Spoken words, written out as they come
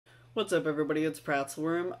What's up, everybody? It's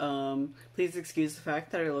Pratzelworm. Please excuse the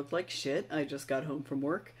fact that I look like shit. I just got home from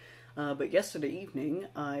work. But yesterday evening,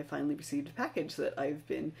 I finally received a package that I've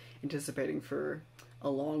been anticipating for a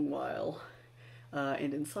long while.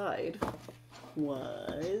 And inside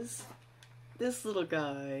was this little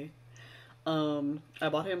guy. I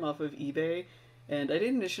bought him off of eBay, and I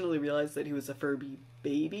didn't initially realize that he was a Furby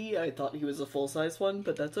baby. I thought he was a full-size one,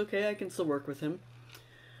 but that's okay. I can still work with him.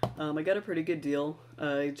 I got a pretty good deal.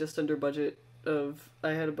 Just under budget of,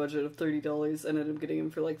 I had a budget of $30 and ended up getting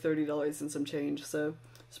him for like $30 and some change, so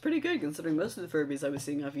it's pretty good considering most of the Furbies I was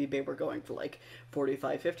seeing off eBay were going for like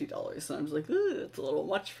 $45, $50, and I was like, ooh, that's a little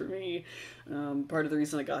much for me. Part of the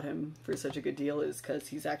reason I got him for such a good deal is because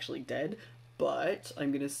he's actually dead, but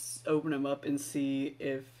I'm gonna open him up and see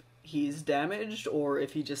if he's damaged or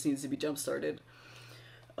if he just needs to be jump-started.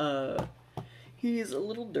 He's a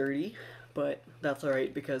little dirty, but that's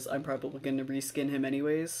alright because I'm probably going to reskin him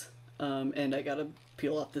anyways, and I gotta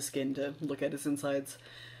peel off the skin to look at his insides.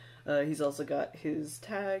 He's also got his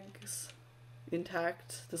tags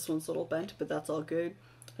intact. This one's a little bent, but that's all good.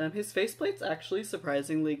 His faceplate's actually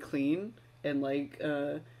surprisingly clean and like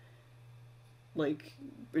in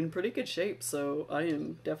pretty good shape, so I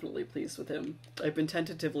am definitely pleased with him. I've been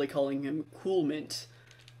tentatively calling him Cool Mint,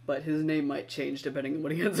 but his name might change depending on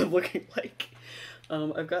what he ends up looking like.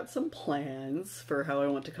 I've got some plans for how I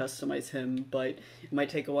want to customize him, but it might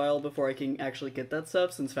take a while before I can actually get that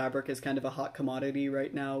stuff, since fabric is kind of a hot commodity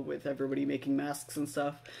right now with everybody making masks and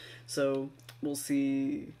stuff. So we'll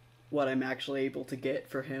see what I'm actually able to get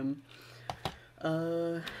for him.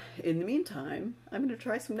 In the meantime, I'm going to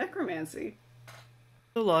try some necromancy.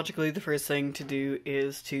 So logically, the first thing to do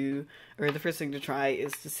is the first thing to try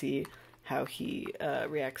is to see how he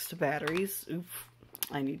reacts to batteries. Oof.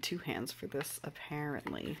 I need two hands for this,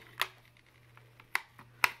 apparently.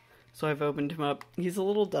 So I've opened him up. He's a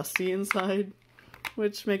little dusty inside,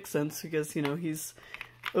 which makes sense because, you know, he's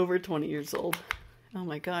over 20 years old. Oh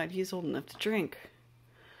my god, he's old enough to drink.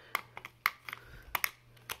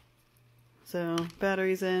 So,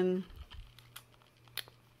 batteries in.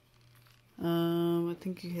 I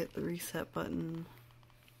think you hit the reset button.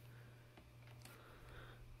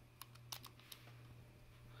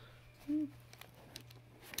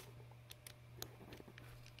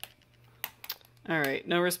 Alright,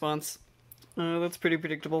 no response. That's pretty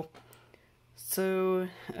predictable. So,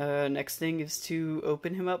 next thing is to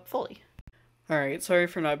open him up fully. Alright, sorry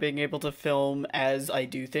for not being able to film as I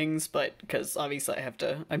do things, but because obviously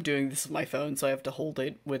I'm doing this with my phone, so I have to hold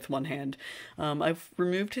it with one hand. I've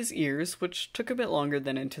removed his ears, which took a bit longer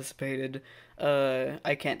than anticipated.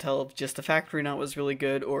 I can't tell if just the factory knot was really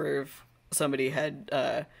good or if somebody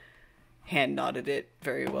had hand knotted it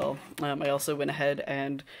very well. I also went ahead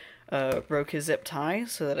and broke his zip tie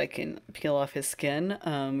so that I can peel off his skin,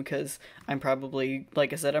 because I'm probably,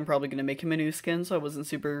 like I said, I'm probably going to make him a new skin, so I wasn't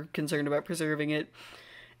super concerned about preserving it,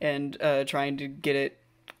 and trying to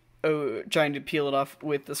peel it off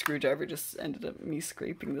with the screwdriver just ended up me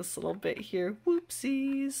scraping this little bit here.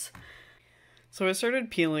 Whoopsies! So I started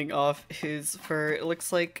peeling off his fur. It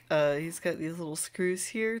looks like he's got these little screws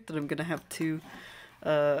here that I'm going to have to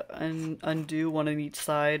undo, one on each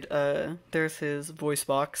side. There's his voice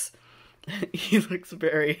box. He looks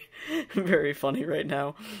very, very funny right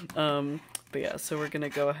now. But yeah, so we're gonna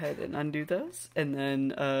go ahead and undo those, and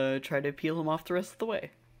then try to peel him off the rest of the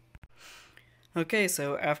way. Okay,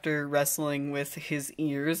 so after wrestling with his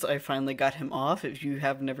ears, I finally got him off. If you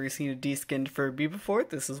have never seen a deskinned Furby before,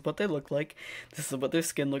 this is what they look like. This is what their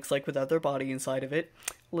skin looks like without their body inside of it.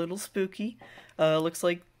 A little spooky. Looks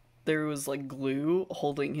like there was like glue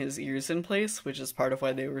holding his ears in place, which is part of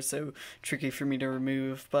why they were so tricky for me to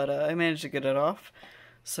remove, but I managed to get it off.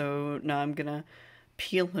 So now I'm gonna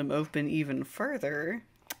peel him open even further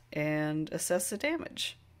and assess the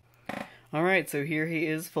damage. Alright, so here he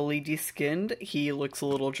is fully deskinned. He looks a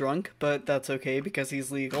little drunk, but that's okay because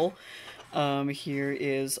he's legal. Here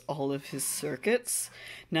is all of his circuits.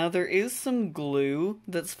 Now there is some glue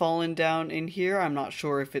that's fallen down in here. I'm not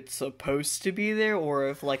sure if it's supposed to be there or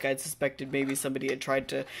if, like I'd suspected, maybe somebody had tried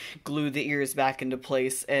to glue the ears back into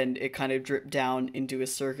place and it kind of dripped down into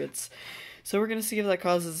his circuits. So we're going to see if that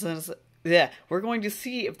causes us... Yeah, we're going to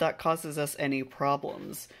see if that causes us any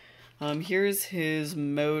problems. Here's his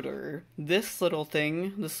motor. This little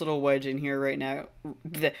thing, this little wedge in here right now,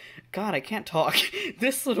 God, I can't talk.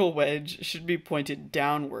 This little wedge should be pointed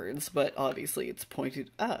downwards, but obviously it's pointed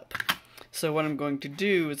up. So what I'm going to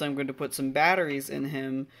do is I'm going to put some batteries in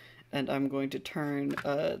him, and I'm going to turn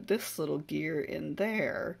this little gear in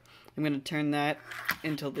there. I'm going to turn that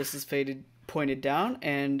until this is pointed down,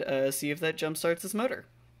 and see if that jump starts his motor.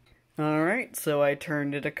 Alright, so I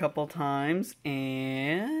turned it a couple times,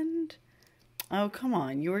 and... Oh, come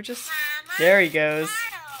on, you were just... There he goes.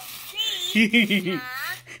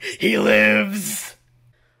 He lives!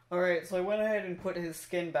 Alright, so I went ahead and put his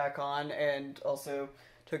skin back on, and also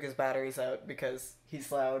took his batteries out because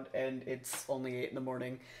he's loud and it's only 8 in the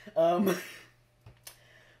morning. But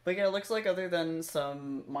yeah, it looks like other than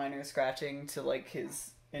some minor scratching to like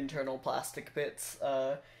his internal plastic bits,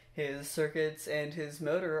 his circuits and his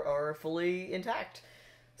motor are fully intact.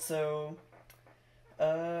 So,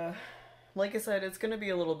 like I said, it's going to be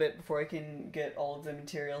a little bit before I can get all of the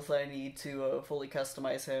materials that I need to fully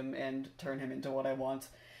customize him and turn him into what I want.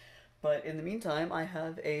 But in the meantime, I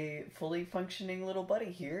have a fully functioning little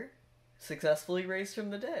buddy here, successfully raised from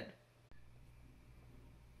the dead.